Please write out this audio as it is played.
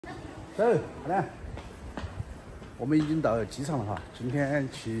走，快点！我们已经到机场了哈，今天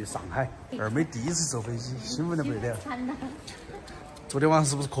去上海。二妹第一次坐飞机，兴奋得不得了。昨天晚上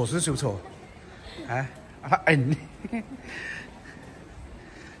是不是瞌睡睡不着？哎，他摁你。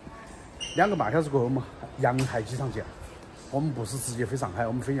2个半小时过后，我们阳台机场见。我们不是直接飞上海，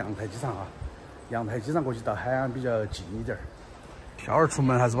我们飞阳台机场啊。阳台机场过去到海岸比较近一点。票儿出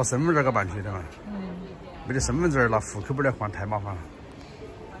门还是把身份证给办起的嘛。没得身份证拿户口本来换太麻烦了。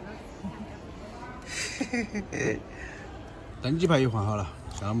登机牌也换好了，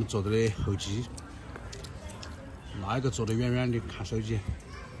现在我们坐着的候机，那一个坐得远远的看手机。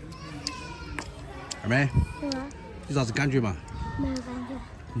二妹，你啥子感觉嘛？没有感觉。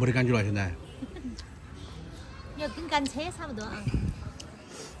没得感觉了，现在。要跟赶车差不多啊。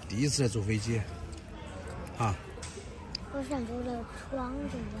第一次来坐飞机，啊。我想坐在窗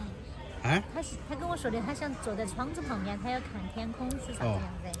子外面。哎？他跟我说的，他想坐在窗子旁边，他要看天空是啥子样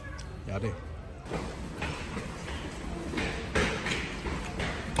子。要得。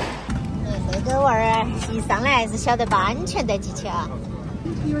这个娃儿一上来还是晓得把安全带系起啊。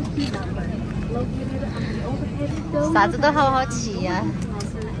啥子都好好骑呀。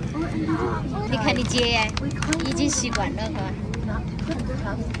你看你姐已经习惯了哈。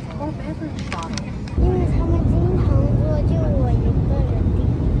因为他们经常坐，就我一个人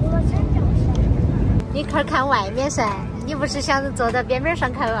你可看外面噻，你不是想着坐在边边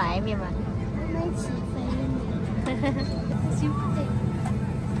上看外面吗？我没起飞呢。幸福的。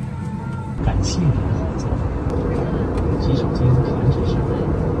感谢您的合作。洗手间停止上来。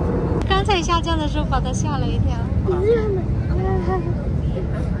刚才下降的时候把他吓了一跳。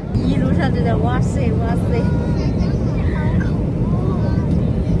一路上就在哇塞哇塞。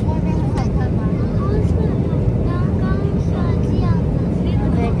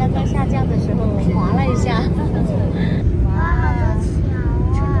刚刚下降的时候滑了一下。哇，好多桥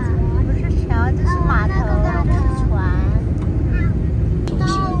啊！不是桥，这是码头，这是船。到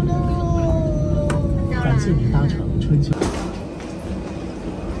了。感谢您搭乘春秋。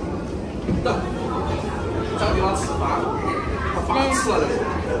找地方吃饭，饭吃了。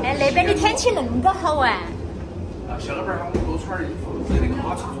哎，那边的天气恁个好啊！小老板喊我多穿点衣服，这里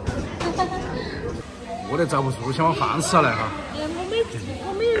卡住。我得遭不住，先把饭吃下来哈。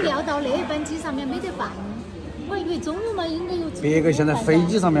我没有料到那班机上面没得饭，我以为中午嘛应该有。别个现在飞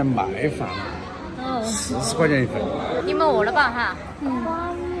机上面卖饭了，40块钱一份。你们饿了吧哈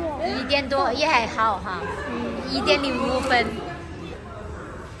？1点多也还好哈，1点05分。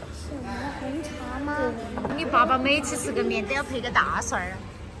什么红茶吗？你爸爸每次吃个面都要配个大蒜儿。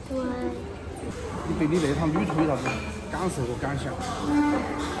对。你对你那趟旅途有啥子感受和感想？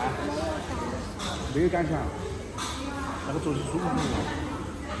没有感想。那个坐起舒服不舒服？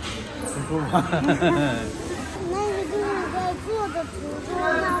舒服吗？那个就是在坐的途中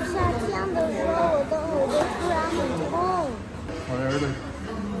要下降的时候，我的耳朵突然很痛。我的耳朵。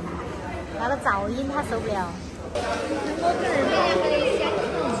那个噪音他受不了。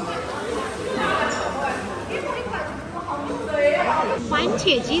番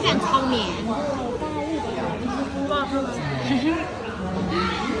茄鸡蛋炒面。哇，好吃。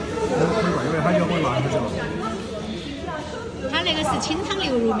因为它就会辣很久。它那个是清汤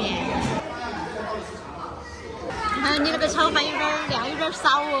牛肉面。你那个炒饭有点料有点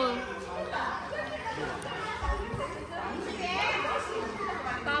少哦。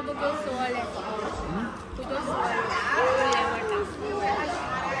爸不跟说的，不跟说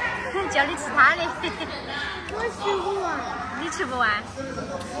的，叫你吃他的。我吃不完。你吃不完？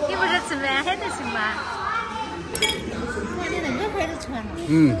你不是吃蛮很得行吗？你恁个快都吃完了。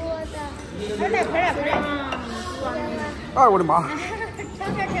快来快来快来！哎，我的妈！挑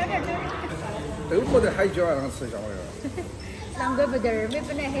点。都觉得海椒啊，让他吃一下玩意儿。难怪不得二妹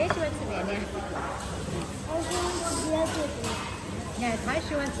本来很喜欢吃面的。我喜欢吃比较多。你看他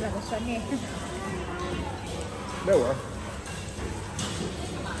喜欢吃那个酸的。没味儿。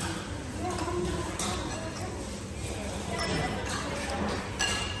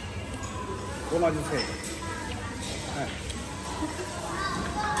我拿去吃。哎。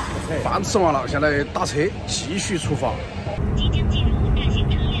饭吃完了，现在打车继续出发。即将进入大型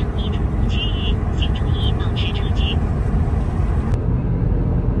车辆易出入区域，请注意保持车距。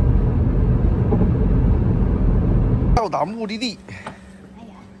到达目的地。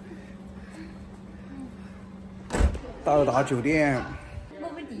到达酒店。我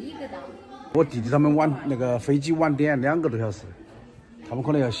们第一个到。我弟弟他们晚那个飞机晚点2个多小时，他们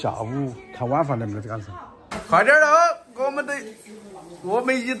可能要下午看晚饭能不能赶上。快点喽，我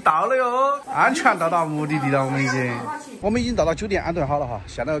们已经到了哟，安全到达目的地了。我们已经到达酒店安顿好了哈，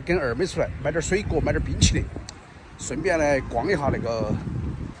现在跟二妹出来买点水果，买点冰淇淋，顺便来逛一下那个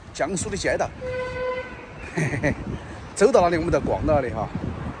江苏的街道，嘿嘿嘿，走到哪里我们就逛到哪里哈，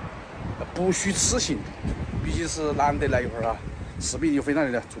不虚此行，毕竟是难得来一会儿啊。视频就分享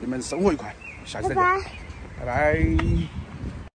到这，祝你们生活愉快，下期再见，拜拜。